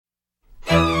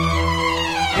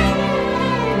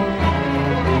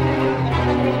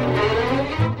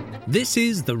This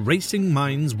is the Racing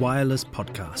Minds Wireless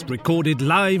podcast, recorded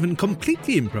live and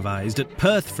completely improvised at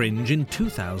Perth Fringe in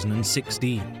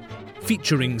 2016,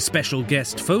 featuring special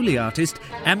guest Foley artist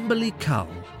Amberly Cull.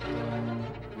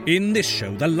 In this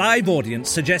show, the live audience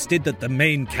suggested that the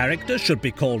main character should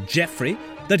be called Jeffrey,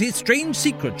 that his strange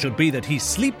secret should be that he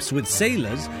sleeps with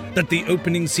sailors, that the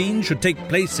opening scene should take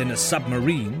place in a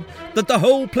submarine, that the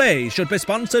whole play should be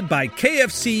sponsored by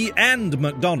KFC and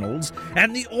McDonald's,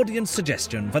 and the audience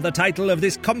suggestion for the title of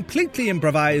this completely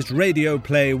improvised radio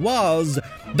play was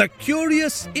The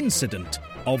Curious Incident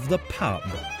of the Pub.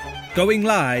 Going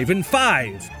live in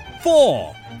 5,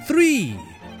 4, 3...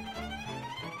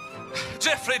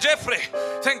 Jeffrey!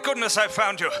 Thank goodness I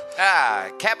found you.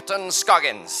 Captain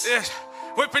Scoggins. Yes,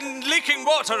 we've been leaking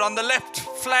water on the left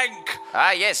flank.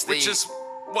 Yes, Which is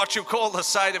what you call the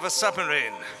side of a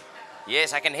submarine.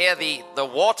 Yes, I can hear the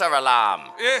water alarm.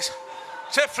 Yes.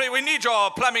 Jeffrey, we need your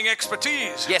plumbing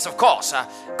expertise. Yes, of course.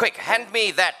 Quick, hand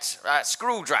me that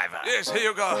screwdriver. Yes, here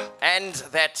you go. And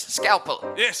that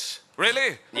scalpel. Yes.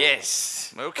 Really?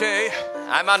 Yes. Okay.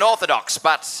 I'm unorthodox,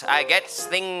 but I get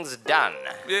things done.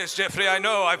 Yes, Jeffrey, I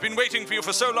know. I've been waiting for you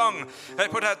for so long. I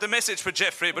put out the message for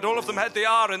Jeffrey, but all of them had the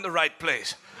R in the right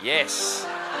place. Yes.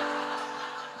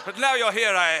 But now you're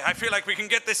here, I feel like we can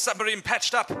get this submarine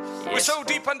patched up. Yes. We're so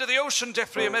deep under the ocean,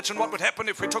 Jeffrey. Imagine what would happen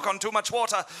if we took on too much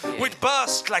water. Yes. We'd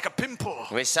burst like a pimple.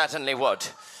 We certainly would.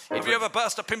 Have you ever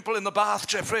burst a pimple in the bath,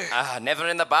 Jeffrey? Never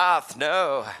in the bath,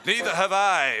 no. Neither have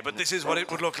I, but this is what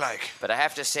it would look like. But I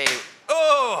have to say...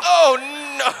 Oh!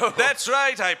 Oh, no! That's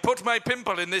right, I put my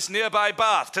pimple in this nearby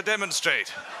bath to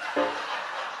demonstrate.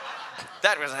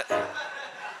 That was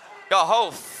your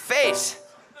whole face.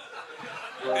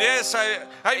 Yes, I'm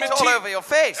It's all over your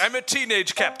face. I'm a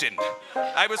teenage captain.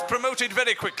 I was promoted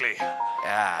very quickly.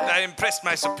 I impressed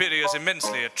my superiors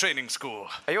immensely at training school.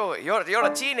 You're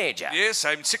a teenager. Yes,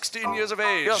 I'm 16 years of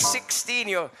age. You're 16.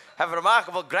 You have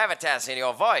remarkable gravitas in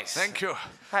your voice. Thank you.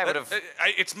 I would have...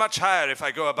 It's much higher if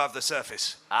I go above the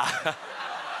surface.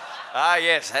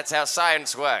 Yes, that's how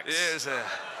science works. Yes,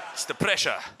 it's the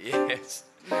pressure. Yes.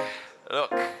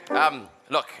 Look,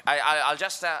 I'll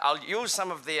just I'll use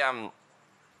some of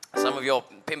your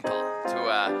pimple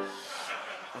to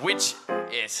which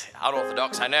is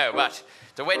unorthodox, I know, but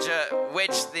to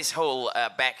wedge this hole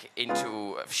back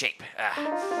into shape.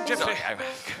 Jeffrey, sorry, I'm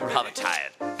rather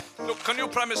tired. Look, can you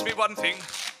promise me one thing?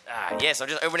 Yes, I'm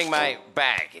just opening my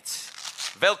bag. It's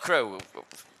Velcro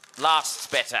lasts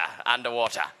better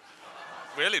underwater.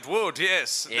 Well, it would,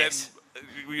 yes. Yes.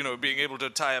 Then, being able to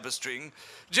tie up a string.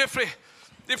 Jeffrey,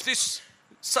 if this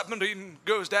submarine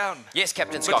goes down... Yes,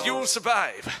 Captain Scott. But you'll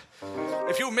survive.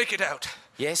 If you make it out...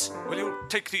 Yes? Will you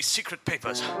take these secret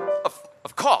papers?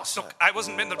 Of course. Look, I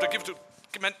wasn't meant to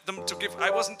give...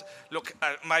 I wasn't... Look,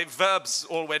 my verbs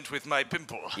all went with my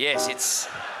pimple. Yes,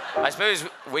 I suppose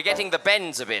we're getting the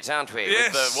bends a bit, aren't we?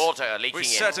 Yes. With the water leaking We in.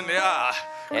 certainly are.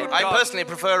 Yeah, I personally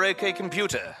prefer OK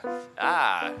Computer.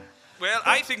 Well,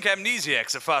 I think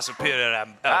Amnesiac's a far superior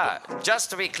album. Just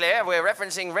to be clear, we're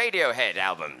referencing Radiohead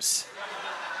albums.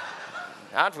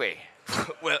 Aren't we?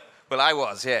 Well, I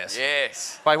was, yes.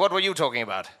 Yes. Why, what were you talking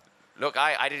about? Look,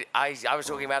 I was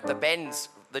talking about the bends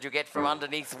that you get from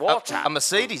underneath water. A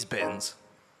Mercedes-Benz.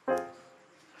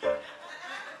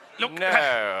 Look,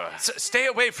 No. Stay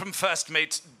away from First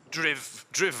Mate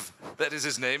Driv. That is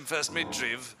his name, First Mate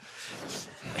Driv.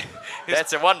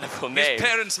 That's a wonderful name. His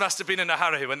parents must have been in a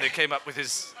hurry when they came up with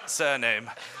his surname.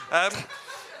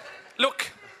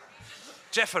 Look,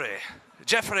 Jeffrey,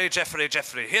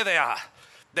 here they are.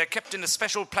 They're kept in a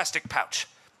special plastic pouch.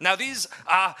 Now, these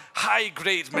are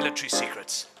high-grade military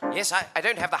secrets. Yes, I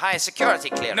don't have the highest security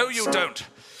clearance. No, you don't.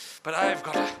 But I've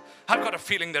got a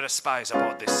feeling there are spies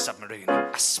aboard this submarine.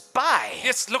 A spy?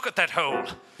 Yes, look at that hole.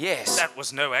 Yes. That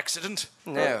was no accident.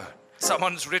 No.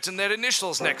 Someone's written their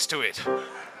initials next to it.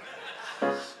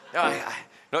 No, I'm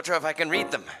not sure if I can read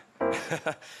them.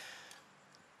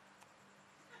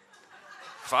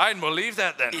 Fine, we'll leave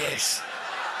that then. Yes.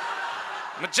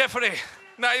 But Jeffrey,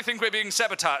 I think we're being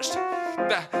sabotaged.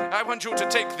 I want you to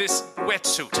take this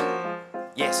wetsuit.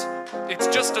 Yes. It's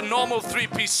just a normal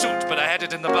three-piece suit, but I had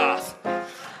it in the bath.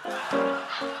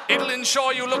 It'll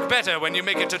ensure you look better when you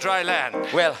make it to dry land.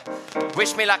 Well,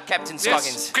 wish me luck, Captain Scoggins.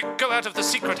 Yes, quick, go out of the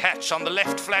secret hatch on the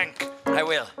left flank. I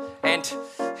will. And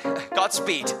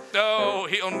Godspeed. No,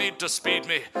 he'll need to speed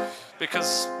me,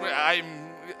 because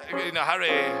I'm in a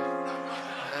hurry.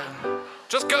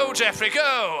 Just go, Jeffrey,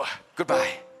 go!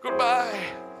 Goodbye.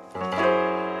 Goodbye.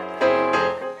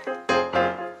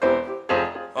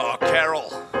 Oh,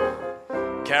 Carol,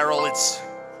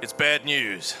 It's bad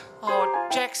news. Oh,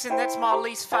 Jackson, that's my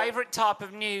least favourite type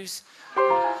of news.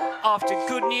 After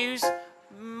good news,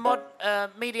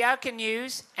 mediocre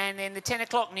news, and then the 10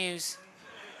 o'clock news.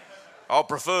 I'll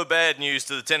prefer bad news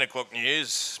to the 10 o'clock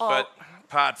news, Oh. but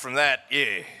apart from that,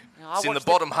 yeah. I It's in the watched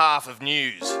bottom half of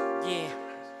news. Yeah.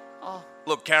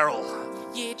 Look, Carol,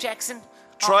 Yeah, Jackson.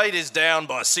 trade is down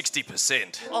by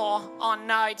 60%. Oh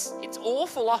no, it's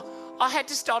awful. I had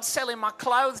to start selling my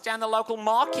clothes down the local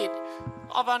market.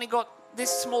 I've only got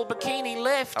this small bikini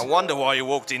left. I wonder why you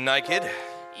walked in naked.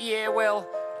 Yeah, well,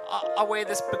 I wear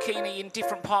this bikini in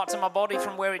different parts of my body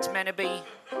from where it's meant to be.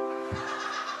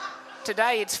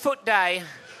 Today it's foot day.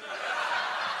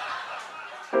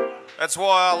 That's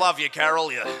why I love you,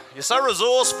 Carol. You're so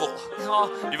resourceful.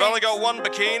 Oh, You've only got one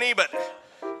bikini, but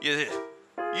you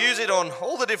use it on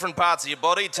all the different parts of your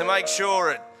body to make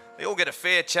sure they all get a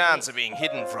fair chance of being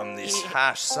hidden from this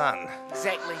harsh sun.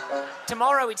 Exactly.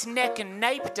 Tomorrow it's neck and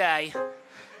nape day.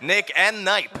 Neck and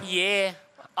nape. Yeah.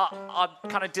 I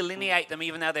kind of delineate them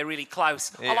even though they're really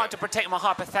close. I Yeah. like to protect my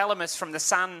hypothalamus from the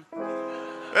sun.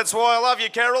 That's why I love you,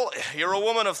 Carol. You're a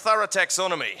woman of thorough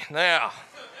taxonomy. Now,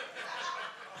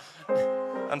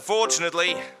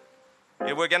 unfortunately,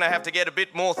 we're going to have to get a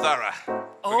bit more thorough.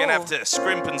 We're going to have to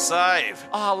scrimp and save.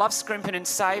 Oh, I love scrimping and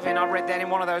saving. I read that in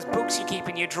one of those books you keep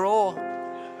in your drawer.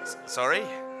 Sorry?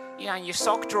 You know, in your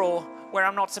sock drawer where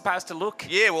I'm not supposed to look.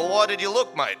 Yeah, well, why did you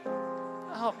look, mate?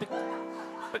 Oh,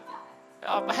 but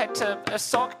I had to a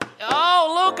sock.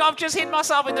 Oh, look! I've just hit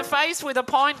myself in the face with a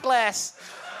pint glass.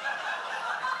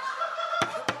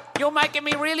 You're making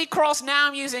me really cross. Now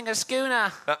I'm using a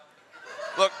schooner.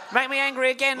 Look, Make me angry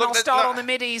again. Look, I'll that- start no. on the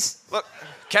middies. look,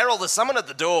 Carol, there's someone at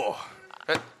the door.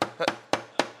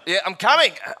 Yeah, I'm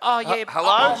coming. Oh yeah. Hello?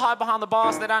 I'll hide behind the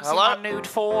bar so they don't Hello? see my nude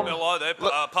form. Hello there,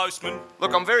 postman.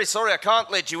 Look, I'm very sorry, I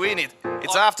can't let you in.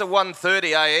 It's after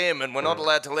 1:30 a.m. and we're not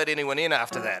allowed to let anyone in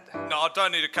after that. No, I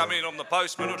don't need to come in. I'm the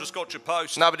postman. I just got your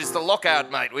post. No, but it's the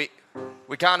lockout, mate.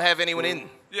 We can't have anyone in.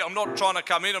 Yeah, I'm not trying to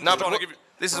come in. I'm No, just but trying to look, give you...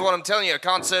 this is what I'm telling you. I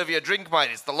can't serve you a drink, mate.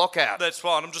 It's the lockout. That's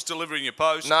fine. I'm just delivering your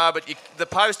post. No, but the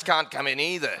post can't come in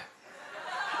either.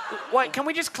 Wait, can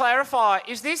we just clarify?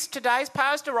 Is this today's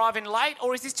post arriving late,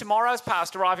 or is this tomorrow's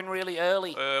post arriving really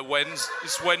early?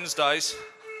 It's Wednesdays.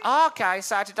 Oh, okay,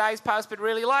 so today's post but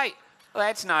really late. Well,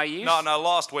 that's no use. No,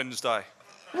 last Wednesday.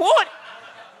 What?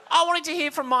 I wanted to hear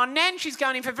from my nan. She's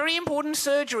going in for very important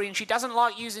surgery and she doesn't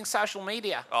like using social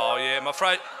media. Oh, yeah, I'm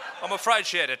afraid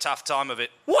she had a tough time of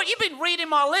it. What, you've been reading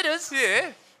my letters?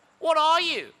 Yeah. What are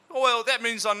you? Well, that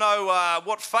means I know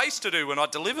what face to do when I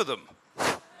deliver them.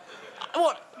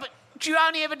 What? But do you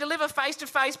only ever deliver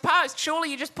face-to-face post?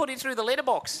 Surely you just put it through the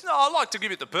letterbox. No, I like to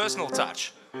give it the personal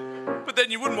touch. But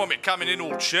then you wouldn't want me coming in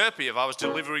all chirpy if I was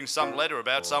delivering some letter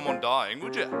about someone dying,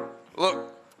 would you?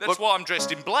 Look, That's why I'm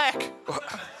dressed in black.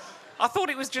 I thought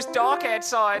it was just dark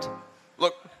outside.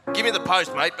 look, give me the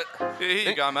post, mate, but... Yeah, here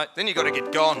you go, mate. Then you got to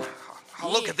get gone.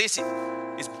 Oh, look Yeah. at this.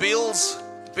 It's bills,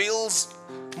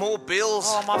 more bills.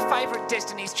 Oh, my favourite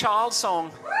Destiny's Child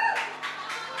song.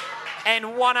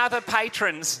 And one other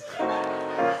patrons.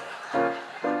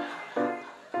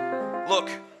 Look,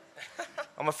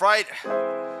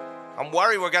 I'm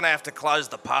worried we're going to have to close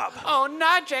the pub. Oh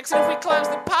no, Jackson, if we close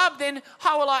the pub, then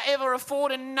how will I ever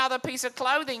afford another piece of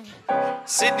clothing?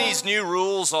 Sydney's new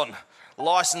rules on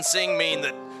licensing mean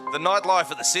that the nightlife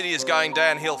of the city is going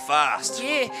downhill fast.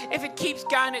 Yeah, if it keeps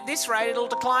going at this rate, it'll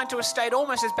decline to a state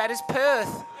almost as bad as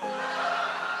Perth.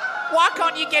 Why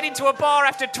can't you get into a bar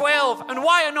after 12? And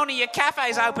why are none of your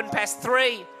cafes open past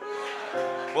 3?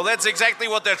 Well, that's exactly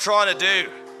what they're trying to do.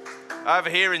 Over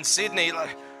here in Sydney,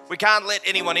 we can't let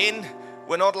anyone in.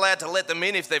 We're not allowed to let them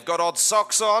in if they've got odd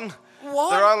socks on.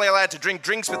 What? They're only allowed to drink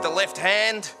drinks with the left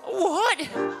hand. What?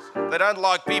 They don't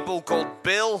like people called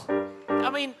Bill. I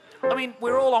mean,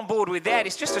 we're all on board with that.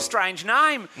 It's just a strange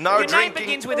name. No Your drinking. name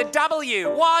begins with a W.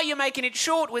 Why are you making it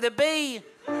short with a B?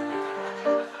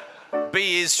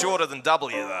 B is shorter than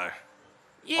W, though.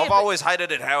 Yeah, I've but- always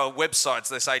hated it how at websites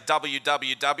they say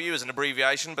www as an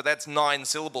abbreviation, but that's 9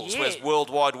 syllables, Yeah. whereas World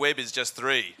Wide Web is just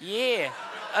 3. Yeah,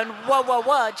 and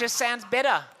whoa just sounds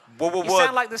better. You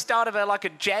sound like the start of a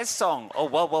jazz song. Oh,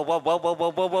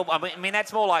 whoa. I mean,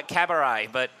 that's more like cabaret,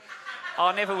 but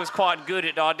I never was quite good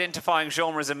at identifying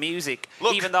genres of music,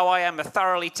 Look. even though I am a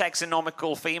thoroughly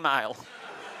taxonomical female.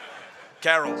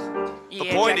 Carol, Yeah, the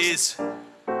point Jackson. is,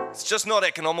 it's just not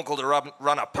economical to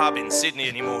run a pub in Sydney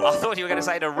anymore. I thought you were going to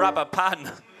say to rub a pun.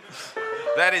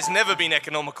 That has never been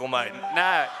economical, mate.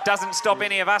 No, doesn't stop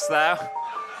any of us, though.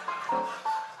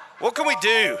 What can we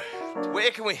do?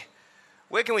 Where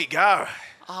can we go?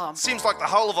 Seems like the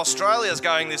whole of Australia's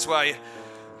going this way.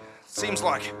 Seems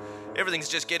like everything's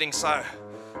just getting so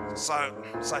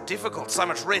so difficult, so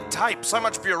much red tape, so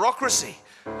much bureaucracy.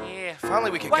 Yeah. If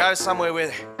only we could Wait. go somewhere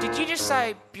where... Did you just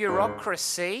say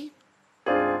bureaucracy?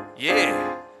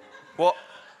 Yeah. What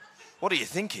are you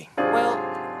thinking? Well,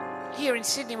 here in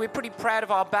Sydney, we're pretty proud of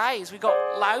our bays. We've got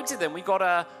loads of them. We've got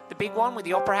the big one with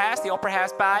the Opera House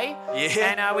Bay.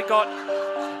 Yeah. And we got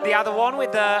the other one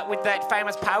with that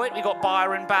famous poet. We got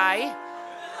Byron Bay.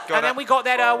 And then we got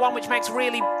that one which makes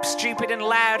really stupid and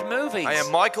loud movies. I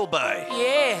am Michael Bay.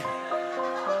 Yeah.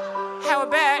 How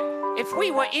about if we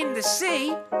were in the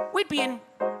sea, we'd be in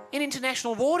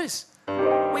international waters.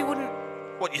 We wouldn't...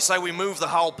 What, you say we move the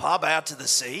whole pub out to the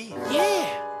sea?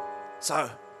 Yeah. So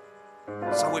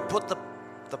we put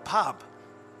the pub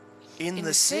in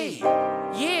the sea.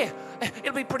 Yeah.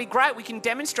 It'll be pretty great. We can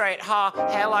demonstrate how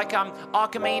like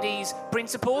Archimedes'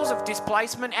 principles of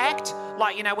displacement act.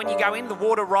 Like, you know, when you go in, the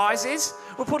water rises.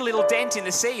 We'll put a little dent in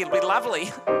the sea. It'll be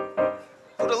lovely.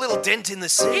 Put a little dent in the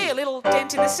sea? Yeah, a little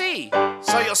dent in the sea.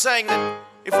 So you're saying that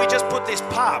if we just put this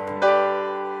pub,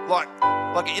 like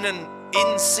in an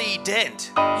in-sea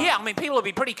dent... Yeah, I mean, people will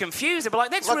be pretty confused. They'll be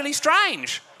like, that's really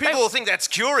strange. People will think that's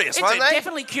curious, won't It's they?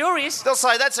 definitely curious. They'll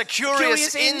say that's a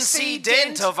curious in-sea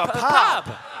dent of a pub.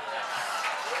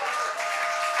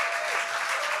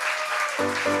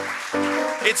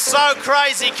 It's so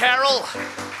crazy, Carol.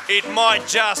 It might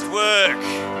just work.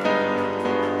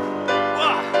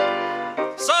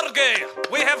 Sergey,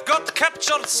 we have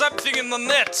captured something in the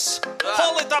nets.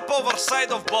 Pull it up over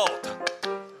side of boat.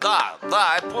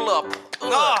 I pull up.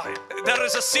 No, there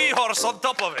is a seahorse on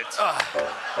top of it.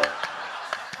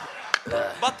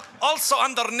 But also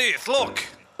underneath, look.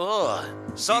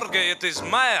 Sergey, it is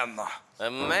man. A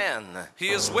man. He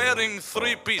is wearing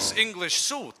three-piece English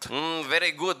suit.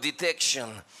 Very good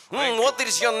detection. What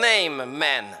is your name,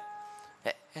 man?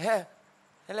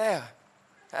 Hello.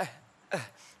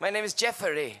 My name is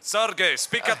Jeffrey. Sergey,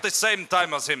 speak at the same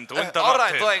time as him to interrupt All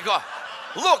right, him. I go.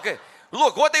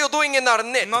 Look, what are you doing in our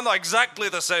net? No, exactly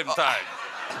the same time.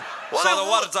 So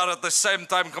the words are at the same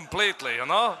time completely, you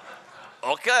know?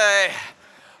 Okay.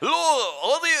 Look,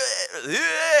 what do you...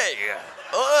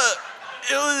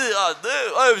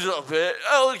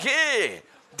 Okay.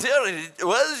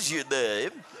 What is your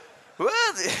name?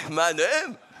 What is my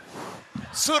name?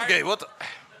 Sergey,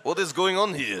 what is going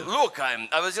on here? Look,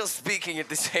 I was just speaking at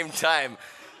the same time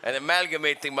and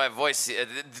amalgamating my voice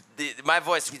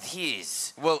with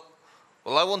his. Well,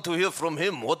 I want to hear from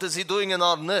him. What is he doing in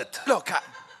our net? Look,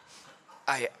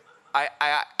 I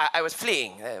was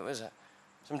fleeing. There was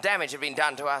some damage had been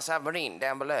done to our submarine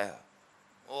down below.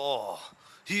 Oh,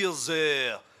 he is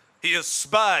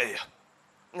spy.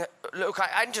 Look,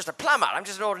 I'm just a plumber. I'm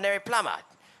just an ordinary plumber.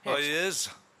 Oh, he is?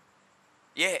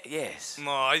 Yeah, yes.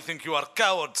 No, I think you are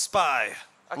coward spy.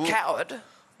 A coward?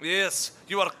 Yes,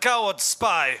 you are coward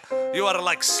spy. You are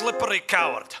like slippery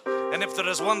coward. And if there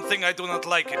is one thing I do not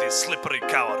like, it is slippery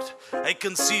coward. I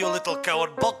can see you, little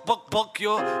coward. Buck, buck, buck,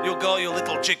 you go, you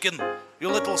little chicken. You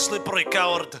little slippery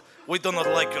coward. We do not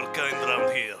like your kind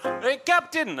around here. Hey,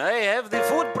 Captain, I have the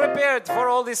food prepared for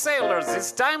all the sailors.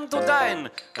 It's time to dine.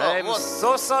 I'm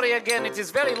so sorry again. It is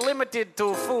very limited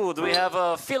to food. We have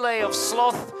a fillet of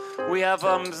sloth. We have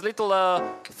little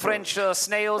French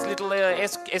snails, little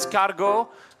escargot.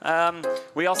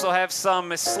 We also have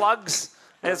some slugs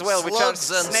as well, which are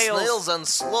snails and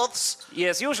sloths?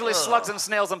 Yes, usually slugs and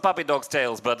snails and puppy dog's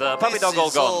tails, but puppy dog all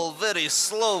This is gone. all very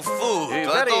slow food.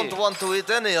 I don't want to eat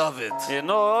any of it.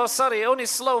 No, sorry, only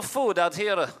slow food out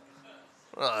here.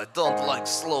 I don't like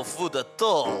slow food at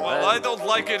all. Well, I don't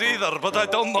like it either, but I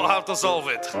don't know how to solve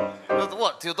it. But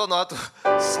what? You don't know how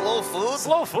to... Slow food?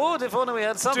 Slow food, if only we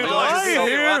had something. Did like I this.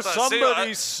 hear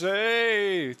somebody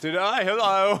say...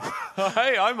 Hello.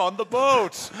 Hey, I'm on the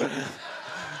boat.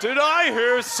 Did I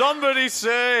hear somebody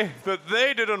say that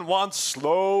they didn't want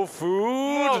slow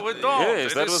food? No, we don't.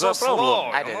 Yes, It that is was so our problem. slow,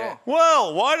 I you did know? it.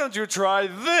 Well, why don't you try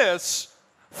this?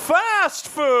 Fast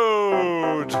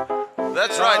food!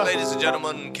 That's right, ladies and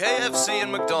gentlemen. KFC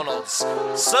and McDonald's.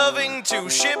 Serving to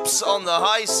ships on the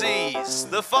high seas.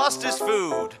 The fastest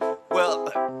food. Well,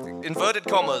 inverted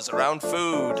commas around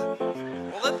food.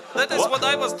 Well, that is what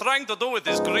I was trying to do with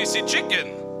this greasy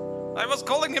chicken. I was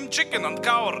calling him chicken and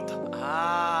coward. Look,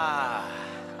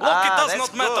 it does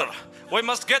not matter. We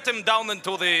must get him down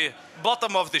into the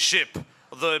bottom of the ship.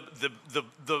 The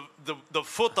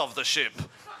foot of the ship.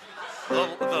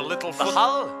 The little foot. The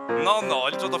hull? No,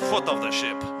 into the foot of the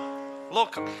ship.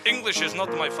 Look, English is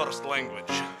not my first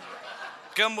language.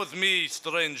 Come with me,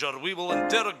 stranger. We will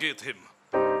interrogate him.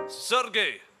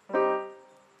 Sergey.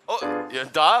 Oh, yeah,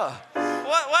 duh.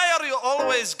 Why are you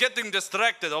always getting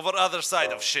distracted over other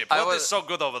side of ship? What is so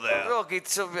good over there? Look,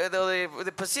 it's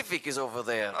the Pacific is over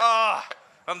there.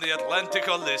 And the Atlantic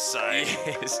on this side.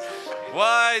 Yes.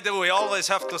 Why do we always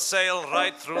have to sail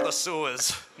right through the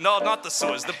Suez? No, not the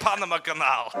Suez, the Panama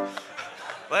Canal.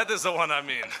 That is the one I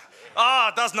mean.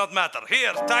 Does not matter.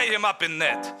 Here, tie him up in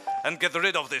net and get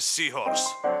rid of this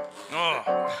seahorse.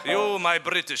 You, my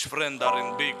British friend, are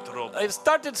in big trouble. I've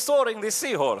started storing this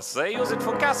seahorse. I use it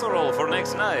for casserole for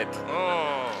next night.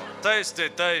 Tasty,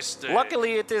 tasty.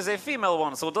 Luckily, it is a female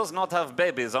one, so does not have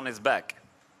babies on its back.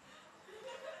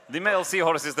 The male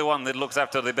seahorse is the one that looks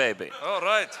after the baby. All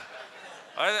right.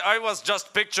 I was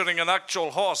just picturing an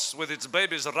actual horse with its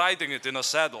babies riding it in a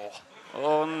saddle.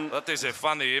 That is a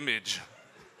funny image.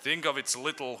 Think of its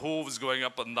little hooves going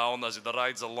up and down as it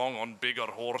rides along on bigger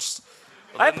horse.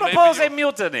 I propose a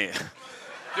mutiny.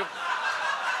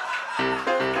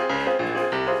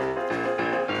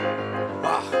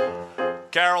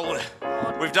 Carol,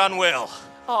 we've done well.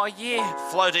 Oh, yeah.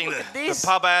 Floating the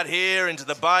pub out here into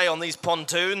the bay on these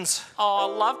pontoons. Oh,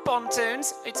 I love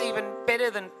pontoons. It's even better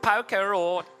than poker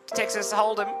or Texas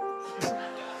Hold'em.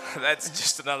 That's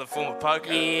just another form of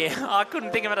poker. Yeah, I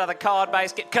couldn't think of another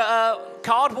card-based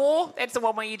card war. That's the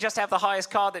one where you just have the highest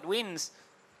card that wins.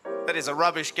 That is a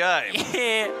rubbish game.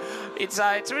 Yeah,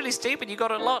 it's really stupid. You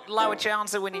got a lot lower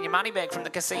chance of winning your money back from the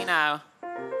casino.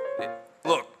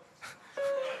 Look,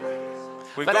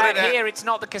 but out here, it's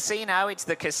not the casino; it's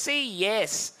the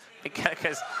yes,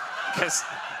 because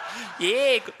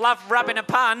yeah, love rubbing a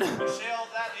pun. Michelle,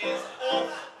 that is awful.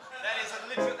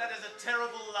 That is a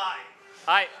terrible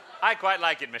lie. I quite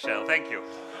like it, Michelle. Thank you.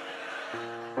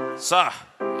 So,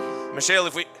 Michelle,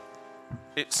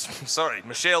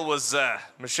 Michelle was,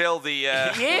 Michelle the,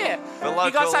 yeah. The local,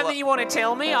 you got something you want to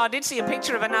tell me? I did see a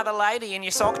picture of another lady in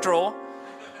your sock drawer.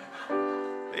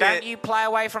 Yeah. Don't you play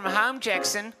away from home,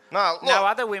 Jackson? No, look, no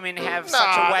other women have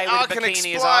such a way with a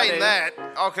bikini as I do.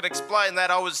 I can explain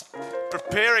that. I was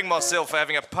preparing myself for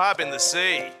having a pub in the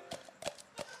sea.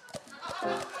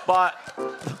 But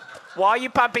why are you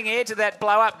pumping air to that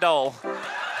blow-up doll?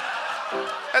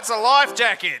 That's a life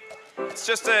jacket. It's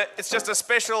just a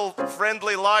special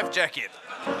friendly life jacket.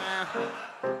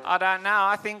 I don't know.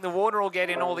 I think the water will get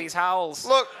in all these holes.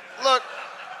 Look,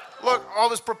 I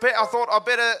was prepared. I thought I'd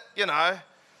better,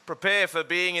 prepare for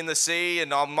being in the sea,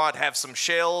 and I might have some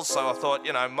shells, so I thought,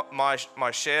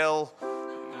 my shell.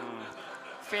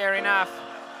 Fair enough.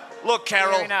 Look,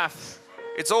 Carol. Fair enough.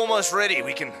 It's almost ready.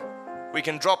 We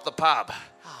can drop the pub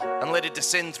and let it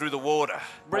descend through the water.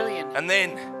 Brilliant. And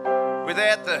then,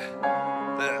 without the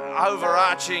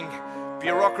overarching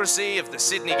bureaucracy of the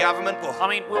Sydney government,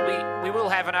 we will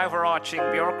have an overarching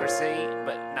bureaucracy,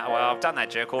 but no, well, I've done that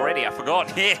joke already. I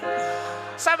forgot. Yeah.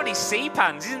 So many sea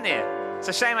puns, isn't there? It's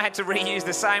a shame I had to reuse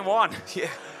the same one. Yeah.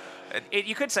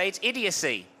 You could say it's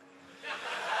idiocy.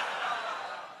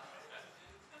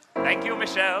 Thank you,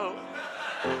 Michelle.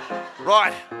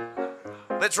 Right.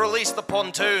 Let's release the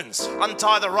pontoons,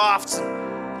 untie the rafts,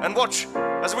 and watch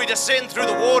as we descend through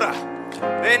the water.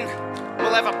 Then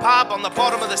we'll have a pub on the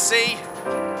bottom of the sea.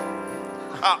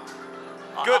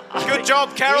 Good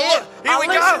job, Carol. Yeah, Look, here we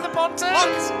go. The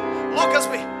pontoons. Look, as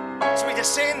we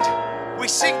descend, we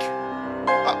sink.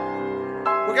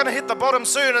 We're going to hit the bottom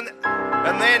soon,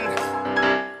 and then...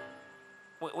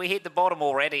 We hit the bottom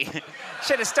already.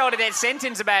 Should have started that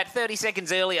sentence about 30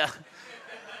 seconds earlier.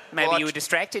 Maybe you were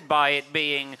distracted by it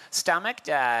being stomach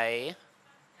day.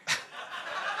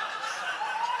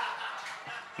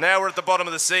 Now we're at the bottom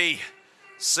of the sea.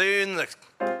 Soon the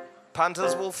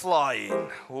punters will fly in.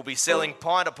 We'll be selling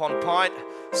pint upon pint,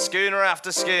 schooner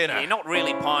after schooner. Yeah, not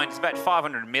really pint. It's about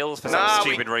 500 mils for some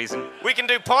stupid reason. We can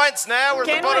do pints now. We're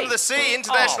at the bottom of the sea,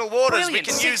 international waters. Brilliant. We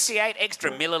can 68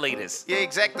 extra millilitres. Yeah,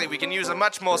 exactly. We can use a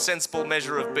much more sensible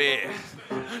measure of beer.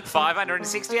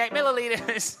 568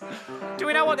 millilitres. Do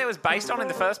we know what that was based on in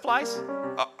the first place?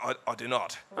 I do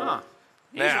not. Oh,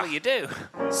 usually you do.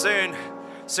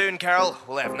 Soon, Carol,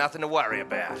 we'll have nothing to worry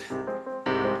about.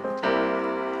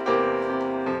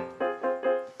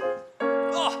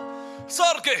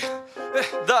 Sergey!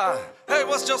 I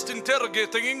was just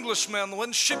interrogating Englishmen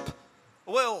when ship...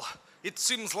 Well, it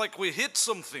seems like we hit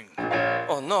something.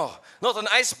 Oh, no. Not an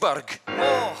iceberg.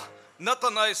 No, not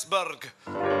an iceberg.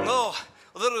 No,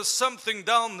 there is something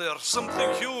down there,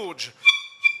 something huge.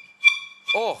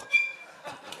 Oh.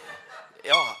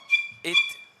 Yeah, it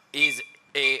is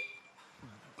a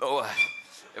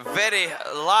very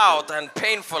loud and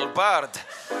painful bird.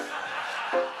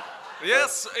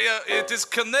 Yes, it is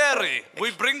canary.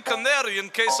 We bring canary in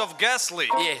case of gas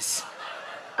leak. Yes.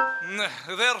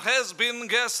 There has been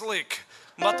gas leak.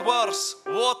 But worse,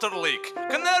 water leak.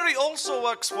 Canary also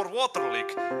works for water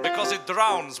leak because it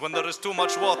drowns when there is too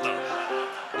much water.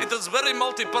 It is very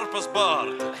multi-purpose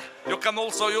bird. You can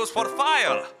also use for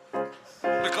fire.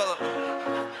 Because...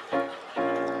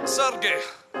 Sergey,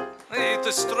 it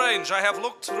is strange. I have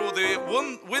looked through the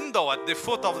window at the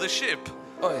foot of the ship.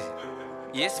 Oh,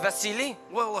 yes, Vasily?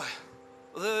 Well,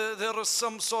 there is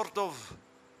some sort of...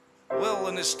 Well,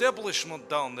 an establishment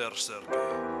down there, Sergey.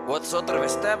 What sort of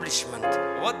establishment?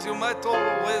 What you might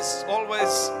always,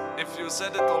 if you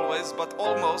said it always, but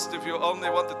almost if you only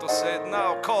wanted to say it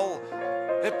now, call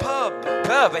a pub.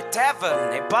 Pub, a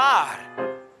tavern, a bar.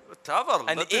 A tavern?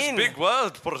 An That inn. is big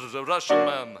word for the Russian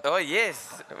man. Oh,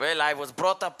 yes. Well, I was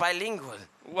brought up bilingual.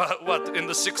 What, in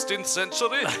the 16th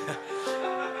century?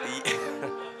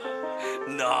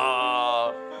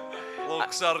 No.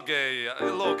 Look, Sergey,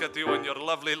 look at you in your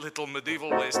lovely little medieval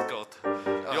waistcoat.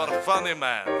 You're a funny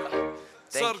man.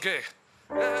 Sergey,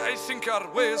 I think our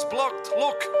way is blocked.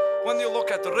 Look, when you look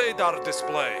at the radar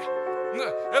display,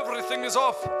 everything is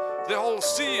off. The whole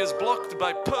sea is blocked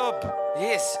by pub.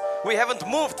 Yes, we haven't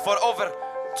moved for over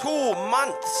 2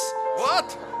 months.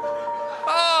 What?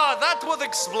 Ah, that would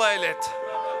explain it.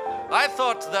 I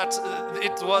thought that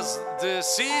it was the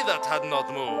sea that had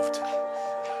not moved.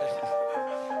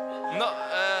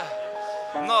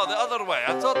 No, the other way.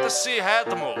 I thought the sea had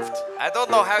moved. I don't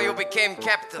know how you became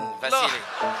captain, Vasily.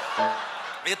 No.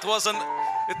 It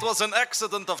was an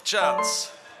accident of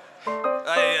chance.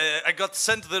 I got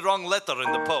sent the wrong letter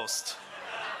in the post.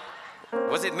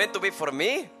 Was it meant to be for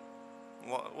me?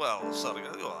 Well, sorry.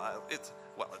 It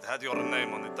had your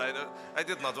name on it. I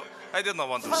did not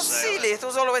want to Vasily, say it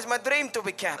was always my dream to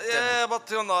be captain. Yeah, but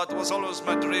it was always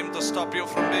my dream to stop you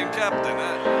from being captain,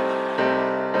 eh?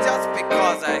 Just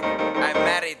because I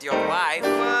married your wife.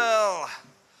 Well,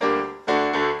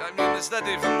 I mean, is that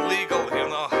even legal, you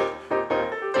know?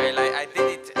 Well, I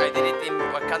did it in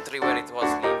a country where it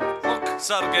was legal. Look,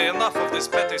 Sergey, enough of these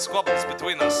petty squabbles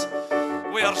between us.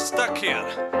 We are stuck here.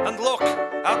 And look,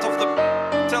 out of the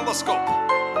telescope,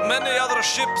 many other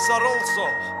ships are also.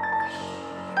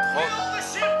 Will the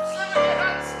ships that are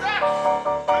unstuck?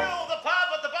 Will the pub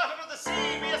at the bottom of the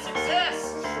sea be a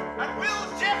success? And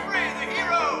will Jeffrey, the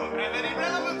hero, have any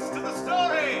relevance to the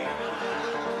story?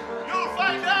 You'll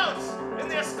find out in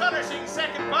the astonishing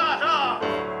second part of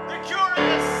The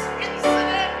Curious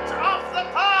Incident of the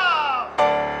Pub.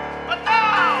 But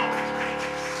now,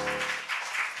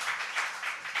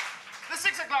 the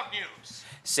 6 o'clock news.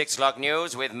 6 o'clock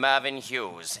news with Mervyn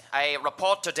Hughes. A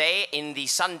report today in the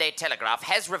Sunday Telegraph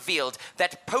has revealed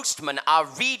that postmen are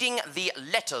reading the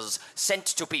letters sent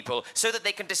to people so that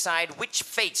they can decide which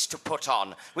face to put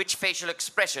on, which facial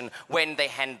expression when they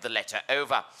hand the letter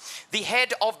over. The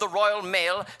head of the Royal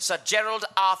Mail, Sir Gerald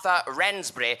Arthur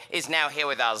Ransbury, is now here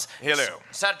with us. Hello.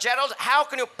 Sir Gerald, how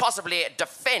can you possibly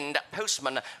defend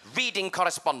postmen reading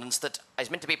correspondence that is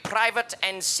meant to be private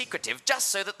and secretive just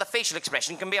so that the facial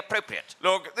expression can be appropriate?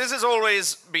 Look, this has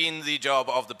always been the job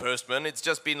of the postman. It's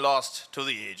just been lost to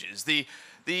the ages. The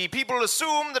people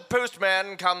assume that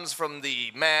postman comes from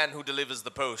the man who delivers the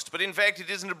post, but in fact it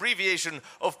is an abbreviation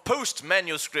of post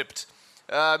manuscript,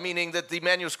 meaning that the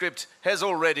manuscript has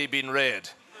already been read.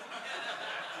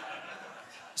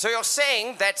 So you're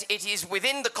saying that it is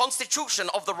within the constitution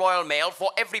of the Royal Mail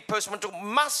for every postman to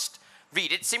must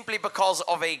read it simply because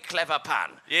of a clever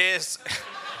pun? Yes.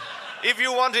 If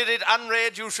you wanted it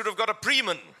unread, you should have got a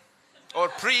preman or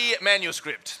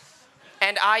pre-manuscript.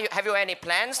 And have you any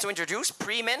plans to introduce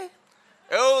pre-men?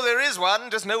 Oh, there is one,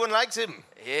 just no one likes him.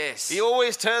 Yes. He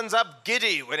always turns up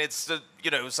giddy when it's,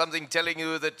 something telling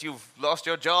you that you've lost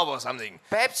your job or something.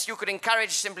 Perhaps you could encourage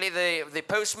simply the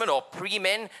postman or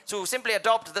pre-men to simply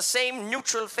adopt the same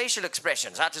neutral facial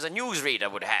expression, such as a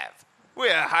newsreader would have.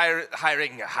 We're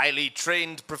hiring highly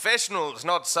trained professionals,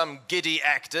 not some giddy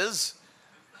actors.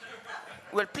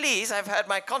 Well, please, I've heard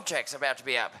my contract's about to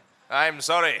be up. I'm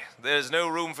sorry, there's no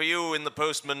room for you in the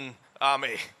postman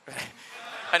army.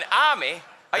 An army?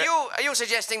 Are you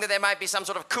suggesting that there might be some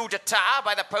sort of coup d'etat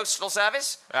by the postal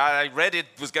service? I read it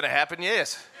was going to happen,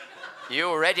 yes.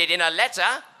 You read it in a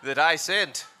letter? That I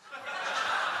sent.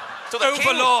 To the king?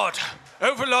 Overlord!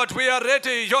 Overlord, we are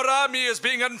ready. Your army is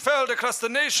being unfurled across the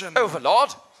nation. Overlord?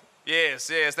 Yes,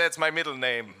 that's my middle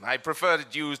name. I prefer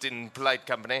it used in polite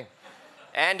company.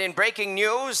 And in breaking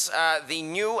news, the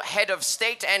new head of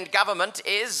state and government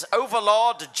is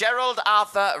Overlord Gerald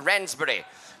Arthur Ransbury.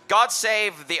 God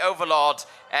save the Overlord,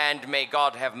 and may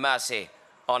God have mercy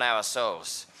on our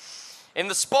souls. In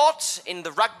the sport, in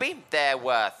the rugby, there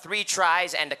were 3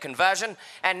 tries and a conversion,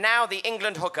 and now the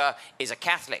England hooker is a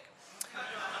Catholic.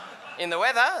 In the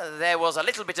weather, there was a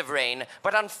little bit of rain,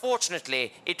 but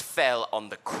unfortunately, it fell on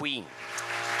the Queen.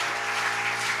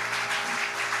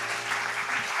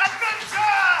 Adventure!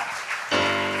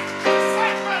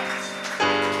 Excitement!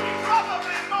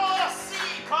 Probably more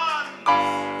sea puns!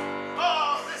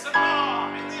 All this and more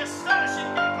in the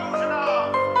astonishing conclusion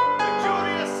of The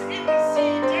Curious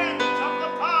Incident of the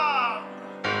Pub!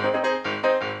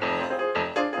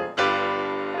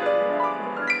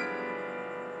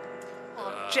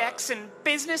 Jackson,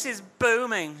 business is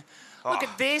booming. Look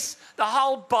at this, the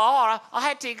whole bar. I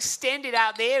had to extend it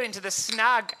out there into the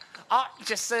snug. Oh,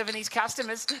 just serving these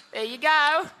customers. There you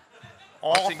go.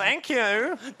 Oh, thank you.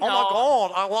 Oh, my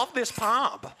God, I love this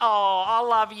pub. Oh, I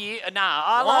love you. No,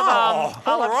 I love...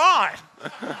 all right.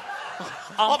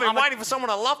 I've been waiting for someone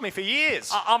to love me for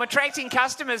years. I'm attracting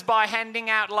customers by handing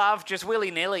out love just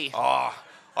willy-nilly. Oh,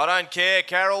 I don't care,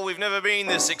 Carol. We've never been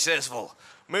this successful.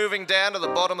 Moving down to the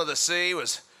bottom of the sea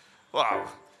was,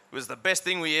 well, it was the best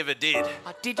thing we ever did.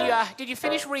 Did you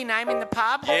finish renaming the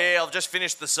pub? Yeah, I've just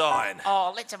finished the sign.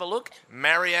 Oh, let's have a look.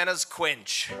 Mariana's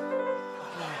Quench.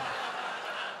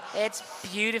 It's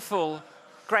beautiful.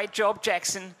 Great job,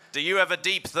 Jackson. Do you have a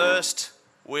deep thirst?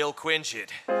 We'll quench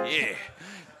it. Yeah.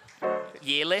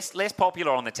 Yeah, less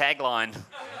popular on the tagline.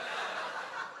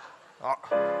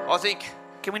 I think...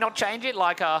 Can we not change it?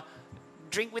 Like,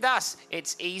 drink with us.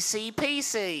 It's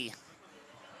ECPC.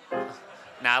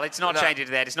 No, let's not change it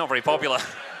to that. It's not very popular.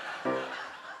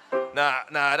 No,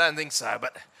 I don't think so,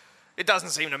 but it doesn't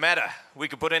seem to matter. We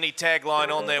could put any tagline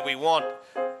on there we want.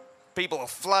 People are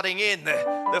flooding in.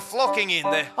 They're flocking in.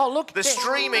 They're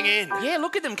streaming in. Yeah,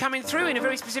 look at them coming through in a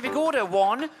very specific order.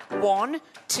 1,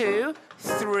 2,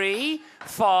 3,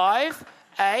 5,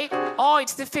 8. Oh,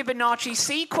 it's the Fibonacci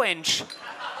sequence.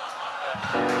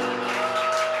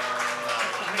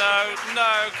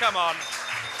 No, come on.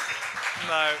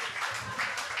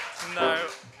 No,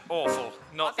 awful.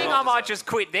 I think I might just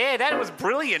quit there. That was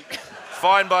brilliant.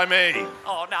 Fine by me.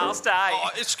 Oh, no, I'll stay. Oh,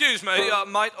 excuse me,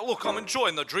 mate. Look, I'm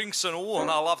enjoying the drinks and all,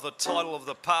 and I love the title of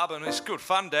the pub, and it's good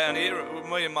fun down here with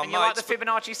me and my mates. You like the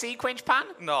Fibonacci sequence pun?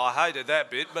 No, I hated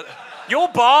that bit, but... You're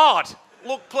barred.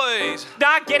 Look, please.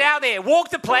 Nah, get out there.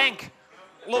 Walk the plank.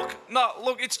 Look,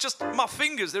 it's just my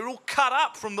fingers. They're all cut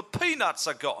up from the peanuts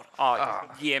I got. Oh,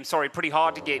 yeah, I'm sorry. Pretty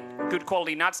hard to get good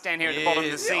quality nuts down here at the bottom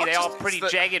of the sea. They are pretty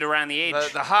jagged around the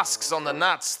edge. The husks on the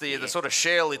nuts, the sort of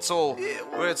shell, it's all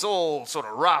sort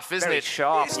of rough, isn't Very it?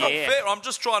 sharp, It's not fair. I'm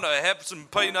just trying to have some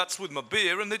peanuts with my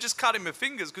beer, and they're just cutting my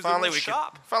fingers because they're all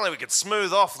sharp. If only we could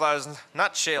smooth off those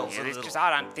nut shells a little. I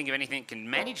don't think of anything that can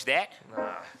manage that.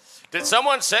 Did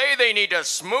someone say they need to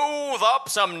smooth up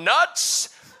some nuts?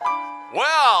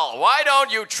 Well, why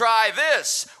don't you try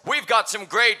this? We've got some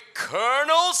great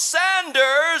Colonel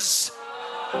Sanders.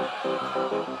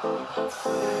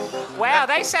 Wow,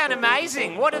 they sound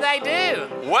amazing. What do they do?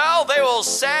 Well, they will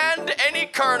sand any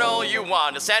kernel you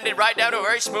want. Sand it right down to a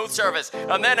very smooth surface.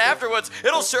 And then afterwards,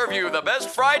 it'll serve you the best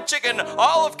fried chicken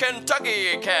all of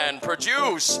Kentucky can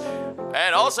produce.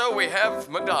 And also, we have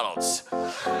McDonald's.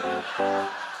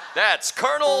 That's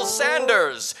Colonel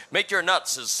Sanders. Make your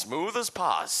nuts as smooth as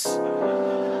pos.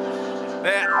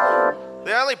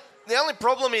 The only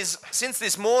problem is, since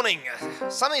this morning,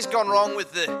 something's gone wrong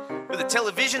with the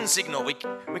television signal. We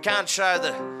can't show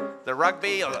the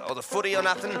rugby or the footy or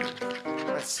nothing.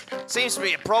 That seems to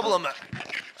be a problem.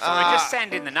 So we're just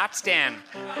sanding the nuts down.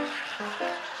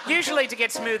 Usually to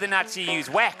get smoother nuts you use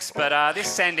wax, but this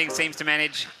sanding seems to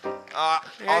manage.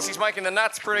 Yes, he's making the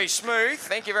nuts pretty smooth.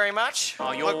 Thank you very much.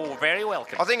 Oh, you're very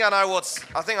welcome. I think I know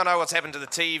what's happened to the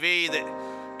TV. That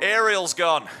Ariel's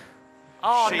gone.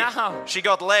 Oh, no. She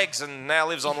got legs and now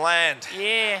lives on land.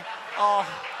 Yeah. Oh.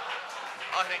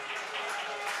 I think.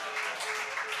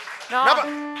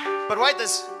 No. But wait,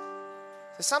 there's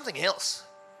something else.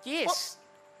 Yes.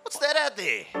 What's that out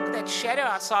there? Look at that shadow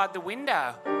outside the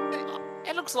window.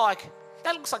 That looks like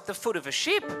the foot of a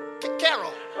ship.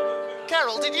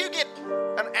 Carol, did you get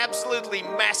an absolutely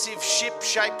massive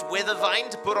ship-shaped weather vane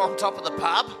to put on top of the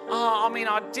pub? Oh, I mean,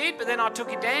 I did, but then I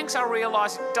took it down because I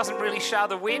realised it doesn't really show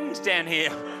the wind down here.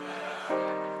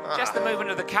 Just the movement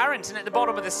of the currents, and at the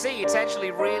bottom of the sea, it's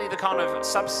actually really the kind of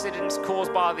subsidence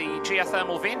caused by the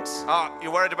geothermal vents. Oh,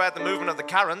 you're worried about the movement of the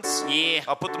currents? Yeah.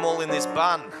 I'll put them all in this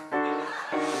bun.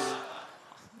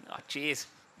 Oh, cheers.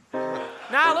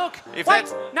 No, look. If Wait,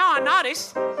 that's... no, I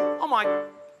noticed. Oh, my...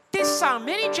 There's so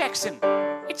many, Jackson.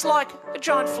 It's like a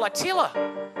giant flotilla.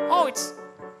 Oh,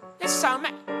 there's so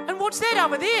many. And what's that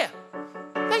over there?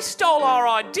 They stole our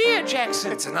idea,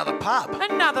 Jackson. It's another pub.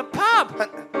 Another pub.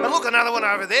 And look, another one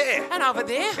over there. And over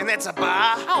there. And that's a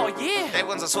bar. Oh, yeah. That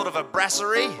one's a sort of a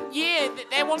brasserie. Yeah,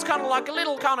 that one's kind of like a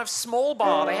little kind of small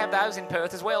bar. They have those in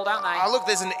Perth as well, don't they? Oh, look,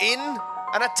 there's an inn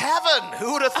and a tavern.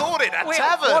 Who would have thought it? A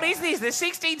tavern. What is this, the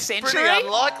 16th century? Pretty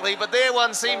unlikely, but there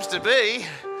one seems to be.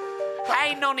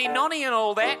 Hey, nonny and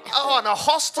all that. Oh, and a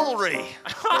hostelry.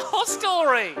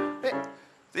 Hostelry.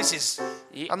 This is...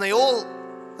 Yeah. And they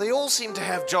all seem to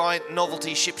have giant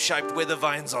novelty ship-shaped weather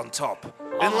vanes on top.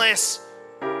 Unless...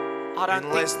 I don't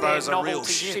Unless think those they're are real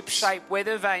novelty ships. ship-shaped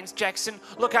weather vanes, Jackson.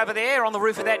 Look over there on the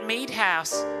roof of that mead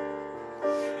house.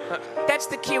 That's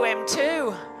the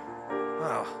QM2.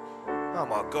 Oh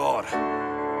my God.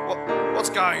 What's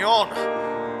going on?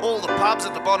 All the pubs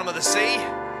at the bottom of the sea?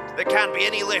 There can't be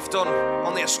any left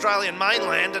on the Australian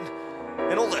mainland,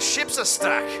 and all the ships are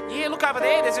stuck. Yeah, look over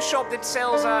there. There's a shop that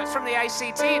sells, from the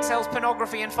ACT, it sells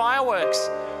pornography and fireworks.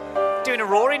 Doing a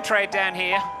roaring trade down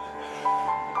here.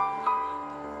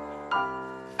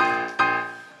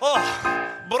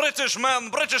 Oh, British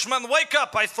man, wake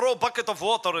up! I throw a bucket of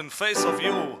water in face of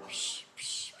you.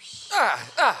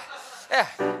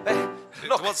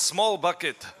 It was small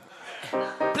bucket.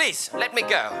 Please, let me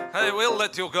go. I will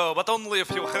let you go, but only if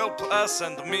you help us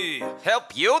and me.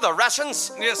 Help you, the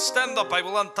Russians? Yes, stand up. I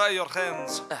will untie your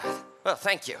hands. Well,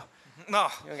 thank you. No,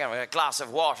 You got a glass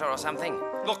of water or something?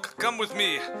 look, come with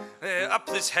me. Up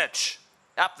this hatch.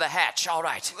 Up the hatch, all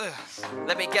right.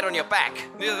 Let me get on your back.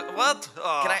 Yeah, what?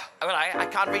 Oh. Can I? Well, I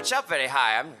can't reach up very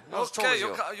high. I'm not as tall Okay, as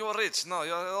you. you're rich. No,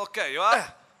 you're okay. You are?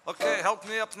 Okay, help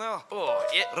me up now. Oh,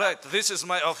 yeah. Right, this is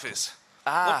my office.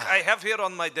 Look, I have here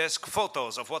on my desk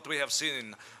photos of what we have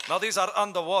seen. Now, these are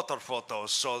underwater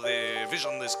photos, so the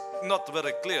vision is not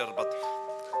very clear, but...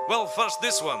 Well, first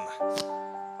this one.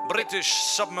 British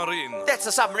submarine. That's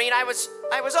the submarine I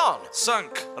was on.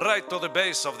 Sunk right to the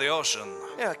base of the ocean.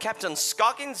 Yeah, Captain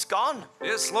Scoggins gone.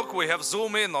 Yes, look, we have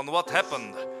zoomed in on what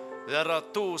happened. There are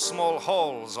two small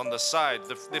holes on the side,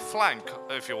 the flank,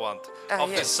 if you want, of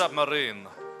the yes. submarine.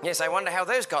 Yes, I wonder how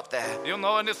those got there. You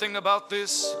know anything about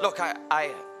this? Look, I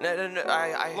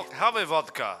Look, have a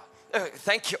vodka.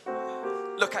 thank you.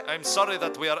 Look, I'm sorry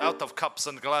that we are out of cups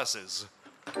and glasses.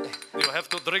 You have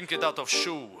to drink it out of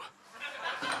shoe.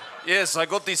 Yes, I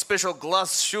got these special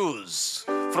glass shoes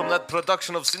from that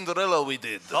production of Cinderella we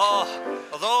did. Oh,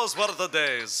 those were the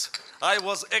days. I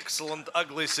was excellent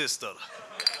ugly sister.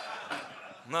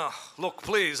 Now, look,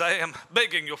 please, I am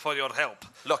begging you for your help.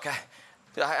 look,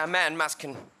 a man must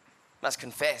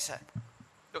confess.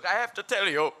 Look, I have to tell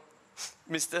you,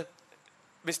 Mr.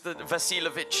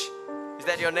 Vasilovich. Is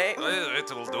that your name?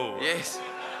 It will do. Yes.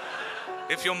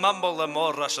 If you mumble them,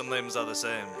 all Russian names are the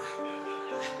same.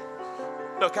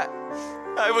 Look,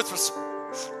 I was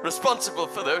responsible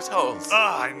for those holes.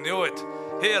 Ah, I knew it.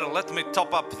 Here, let me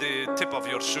top up the tip of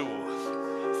your shoe.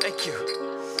 Thank you.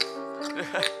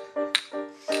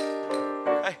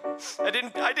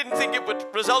 I didn't think it would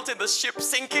result in the ship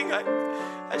sinking.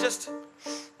 I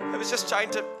was just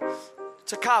trying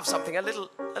to carve something, a little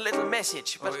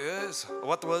message. But Oh, yes?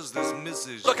 What was this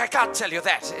message? look, I can't tell you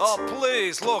that. It's Oh,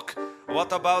 please, look.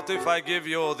 What about if I give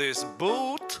you this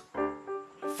boot?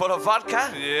 full of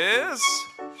vodka. Yes?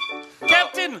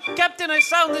 Captain, I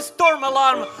sound the storm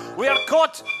alarm. We are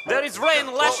caught. There is rain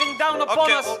lashing down upon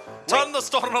Okay, us. well, turn the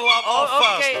storm alarm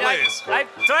off okay, first, please. I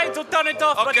tried to turn it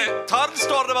off, Okay, but turn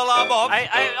storm alarm off.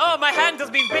 oh, my hand has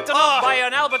been bitten off by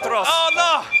an albatross. Oh,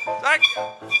 no!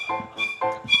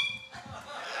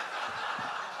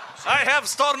 I have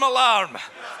storm alarm.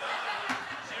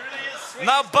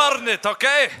 Now burn it,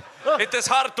 okay? It is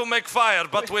hard to make fire,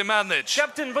 but we manage.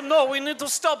 Captain, but no, we need to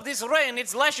stop this rain.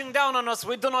 It's lashing down on us.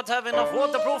 We do not have enough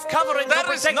waterproof covering to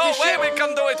There is protect no the way ship. we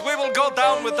can do it. We will go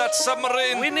down with that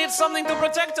submarine. We need something to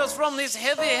protect us from this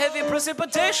heavy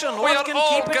precipitation. We What are can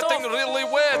all keep it getting off? really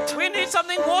wet. We need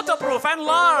something waterproof and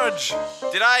large.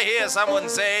 Did I hear someone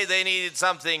say they needed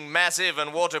something massive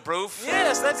and waterproof?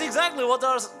 Yes, that's exactly what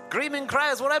our screaming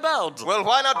cries were about. Well,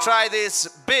 why not try this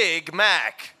Big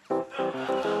Mac?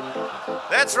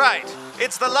 That's right.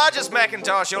 It's the largest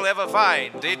Macintosh you'll ever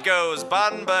find. It goes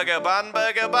bun, burger, bun,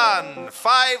 burger, bun.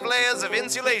 5 layers of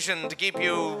insulation to keep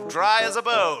you dry as a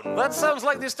bone. That sounds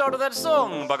like the start of that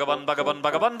song. Bugabun, bugabun,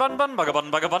 bugabun, bun, bun, bugabun,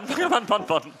 bugabun, bugabun, bun,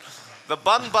 bun. The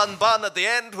bun, bun, bun at the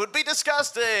end would be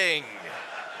disgusting.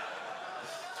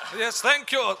 Yes,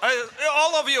 thank you.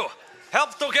 All of you.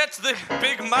 help to get the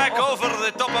Big Mac over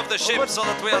the top of the ship so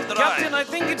that we are dry. Captain, I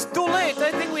think it's too late.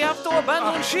 I think we have to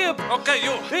abandon ship. Okay,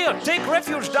 you. Here, take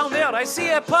refuge down there. I see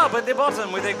a pub at the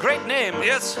bottom with a great name.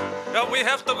 Yes, we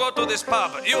have to go to this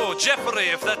pub. You, Jeffrey,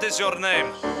 if that is your name.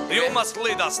 You must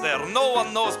lead us there. No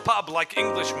one knows pub like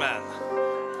Englishman.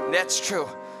 That's true.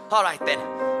 All right, then.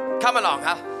 Come along,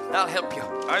 I'll help you.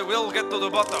 I will get to the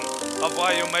bottom of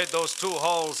why you made those 2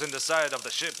 holes in the side of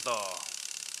the ship, though.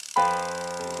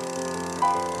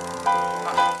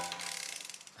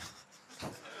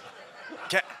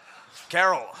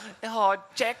 Carol, Oh,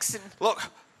 Jackson. look,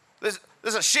 there's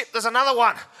a ship. There's another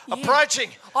one approaching.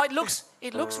 Oh, it looks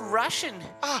Russian.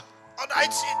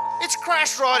 It's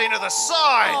crashed right into the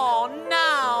side. Oh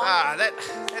no.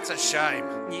 That's a shame.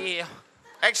 Yeah.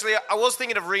 Actually, I was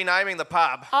thinking of renaming the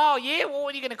pub Oh yeah. Well,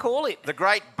 what are you going to call it? the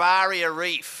Great Barrier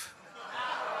Reef.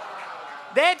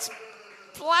 That's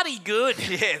bloody good.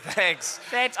 Yeah, thanks.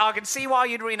 I can see why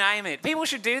you'd rename it. People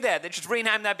should do that. They should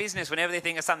rename their business whenever they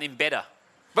think of something better.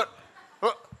 But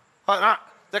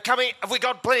they're coming. Have we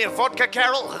got plenty of vodka,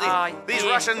 Carol? These yeah.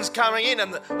 Russians coming in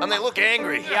and they look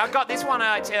angry. Yeah, I've got this one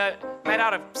made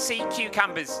out of sea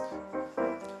cucumbers.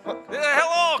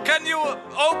 Hello, can you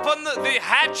open the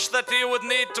hatch that you would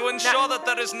need to ensure that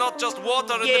there is not just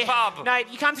water in the pub? No,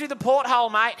 you come through the porthole,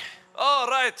 mate. Oh,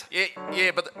 right.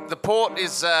 Yeah, but the port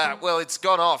is, it's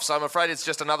gone off, so I'm afraid it's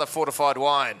just another fortified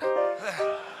wine.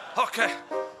 Okay.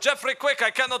 Jeffrey, quick,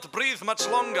 I cannot breathe much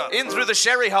longer. In through the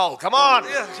sherry hole, come on!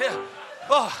 Yeah.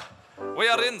 Oh, we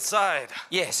are inside.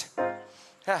 Yes.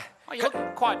 Oh, you look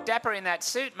quite dapper in that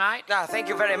suit, mate. Thank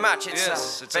you very much.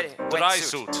 It's very a wet dry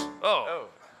suit. Oh.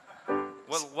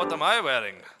 Well, what am I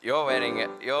wearing? You're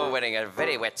wearing a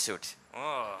very wet suit.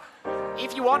 Oh.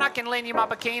 If you want, I can lend you my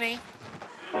bikini.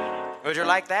 Would you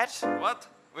like that? What?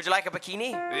 Would you like a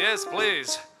bikini? Yes,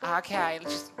 please. Okay,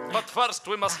 But first,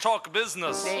 we must talk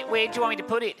business. where do you want me to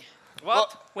put it?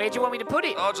 What? Where do you want me to put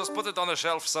it? I'll just put it on a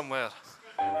shelf somewhere.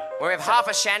 We have half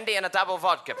a shandy and a double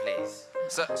vodka, please.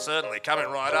 Certainly, coming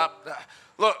right up.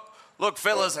 Look,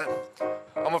 fellas,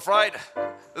 I'm afraid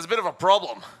there's a bit of a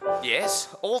problem. Yes?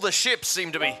 All the ships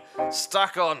seem to be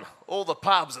stuck on all the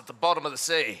pubs at the bottom of the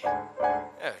sea.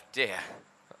 Oh, dear.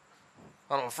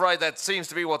 I'm afraid that seems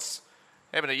to be what's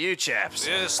happened to you chaps.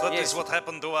 Yes, that is what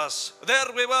happened to us. There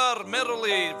we were,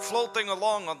 merrily floating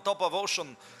along on top of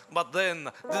ocean. But then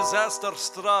disaster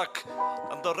struck,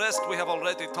 and the rest we have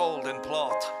already told in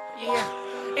plot.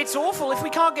 Yeah. It's awful. If we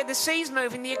can't get the seas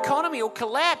moving, the economy will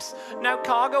collapse. No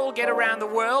cargo will get around the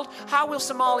world. How will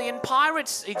Somalian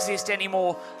pirates exist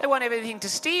anymore? They won't have anything to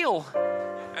steal.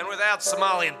 And without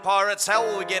Somalian pirates, how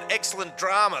will we get excellent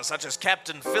drama such as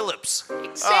Captain Phillips?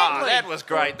 Exactly. That was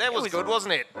great. That was good,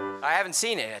 wasn't it? I haven't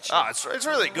seen it, actually. It's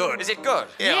really good. Is it good?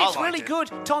 Yeah, it's I liked really it.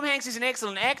 good. Tom Hanks is an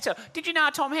excellent actor. Did you know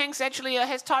Tom Hanks actually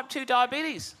has type 2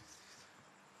 diabetes?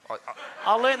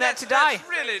 I learned that today. That's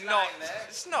really not.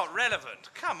 It's not relevant.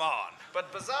 Come on.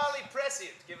 But bizarrely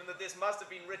prescient, given that this must have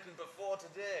been written before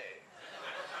today.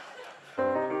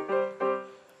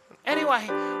 Anyway,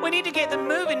 we need to get them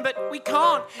moving, but we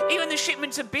can't. Even the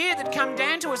shipments of beer that come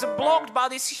down to us are blocked by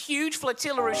this huge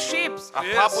flotilla of ships. A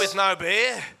pub with no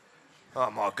beer? Oh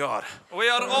my God. We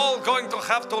are all going to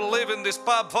have to live in this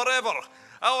pub forever.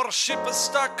 Our ship is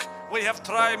stuck. We have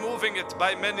tried moving it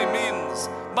by many means,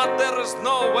 but there is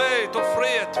no way to free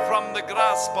it from the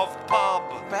grasp of pub.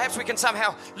 Perhaps we can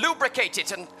somehow lubricate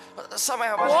it and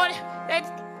somehow... What?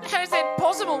 How is that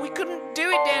possible? We couldn't do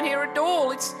it down here at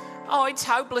all. It's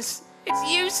hopeless.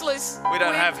 It's useless. We're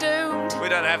doomed. We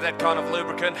don't have that kind of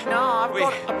lubricant. No, I've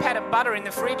got a pat of butter in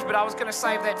the fridge, but I was going to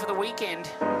save that for the weekend.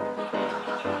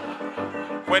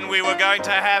 When we were going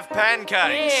to have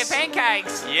pancakes. Yeah,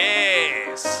 pancakes.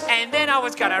 Yes. And then I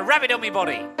was going to rub it on my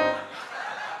body.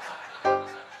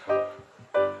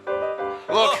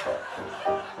 Look.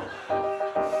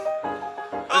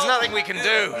 There's nothing we can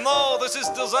do. No, this is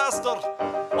disaster.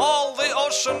 All the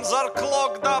oceans are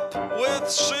clogged up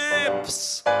with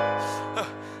ships.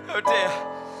 Oh dear.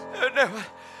 Oh no.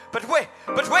 But wait.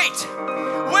 There's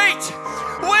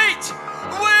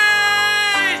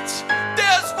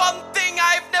one thing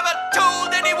I've never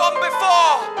told anyone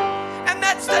before, and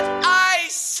that's that I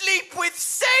sleep with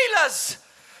sailors.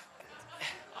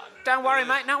 Don't worry,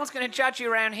 mate. No one's going to judge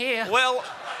you around here. Well,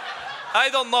 I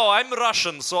don't know. I'm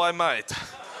Russian, so I might.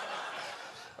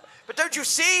 But don't you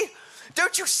see?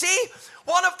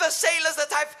 One of the sailors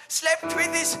that I've slept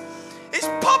with is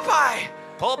Popeye.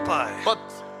 Popeye. But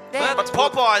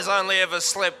Popeye's only ever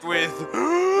slept with...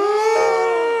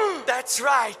 That's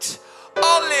right.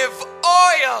 Olive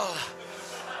oil.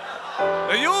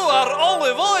 You are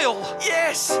olive oil.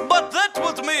 Yes. But that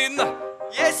would mean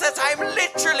Yes, that I'm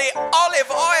literally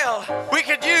olive oil. We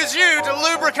could use you to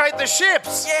lubricate the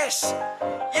ships. Yes,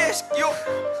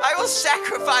 I will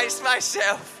sacrifice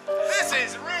myself. This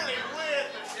is really weird,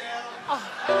 Michelle.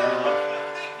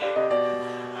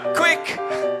 Quick,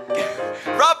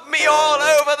 rub me all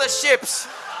over the ships.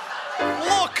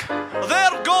 Look,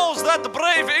 there goes that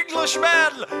brave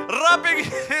Englishman rubbing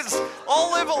his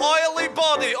olive oily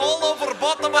body all over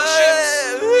bottom of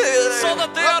ships so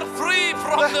that they are free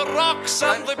from the rocks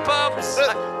and the pubs.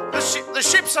 The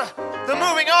ships they're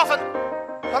moving off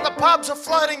and the pubs are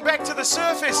floating back to the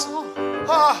surface.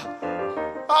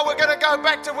 Oh, we're going to go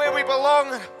back to where we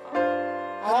belong.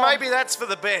 And maybe that's for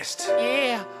the best.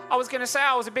 Yeah, I was going to say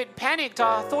I was a bit panicked.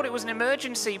 I thought it was an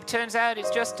emergency. Turns out it's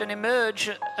just an emerge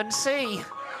and see.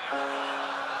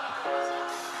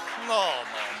 No.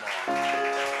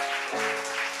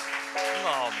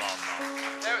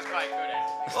 That was quite good,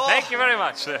 actually. Thank you very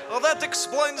much, sir. Well, that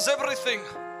explains everything.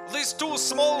 These two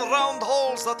small round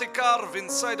holes that they carve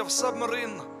inside of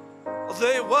submarine,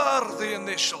 they were the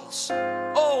initials.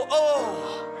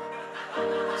 Oh.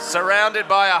 Surrounded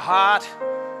by a heart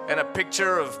and a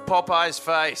picture of Popeye's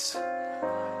face.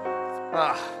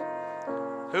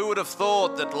 Who would have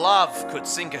thought that love could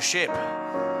sink a ship?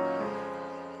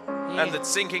 And that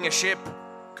sinking a ship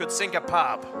could sink a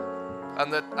pub?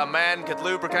 And that a man could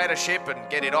lubricate a ship and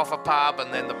get it off a pub,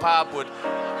 and then the pub would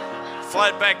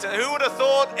float back to... Who would have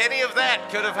thought any of that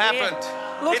could have happened? Yeah.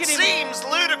 Look It at him. seems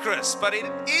ludicrous, but it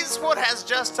is what has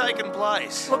just taken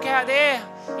place. Look out there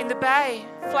in the bay,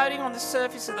 floating on the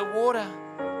surface of the water.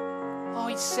 Oh,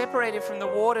 he's separated from the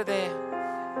water there.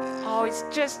 Oh, it's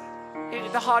just...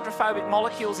 The hydrophobic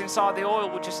molecules inside the oil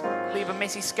would just leave a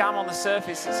messy scum on the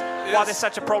surface. It's why there's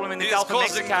such a problem in the He is Gulf of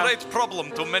causing Mexico. great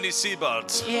problem to many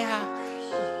seabirds. Yeah.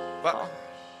 But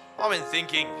I've been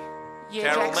thinking,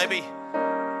 Yeah, Carol, Jackson.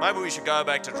 maybe we should go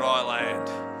back to dry land.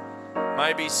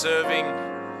 Maybe serving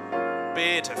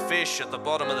beer to fish at the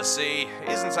bottom of the sea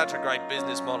isn't such a great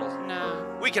business model.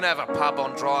 No. We can have a pub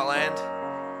on dry land.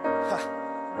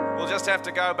 We'll just have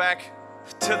to go back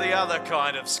to the other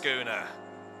kind of schooner.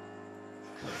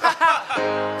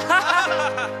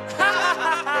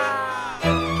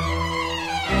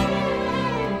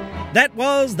 That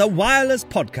was The Wireless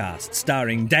Podcast,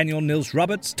 starring Daniel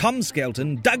Nils-Roberts, Tom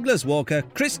Skelton, Douglas Walker,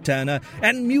 Chris Turner,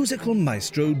 and musical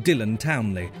maestro Dylan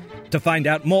Townley. To find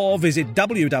out more, visit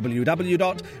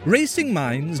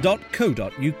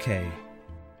www.racingminds.co.uk.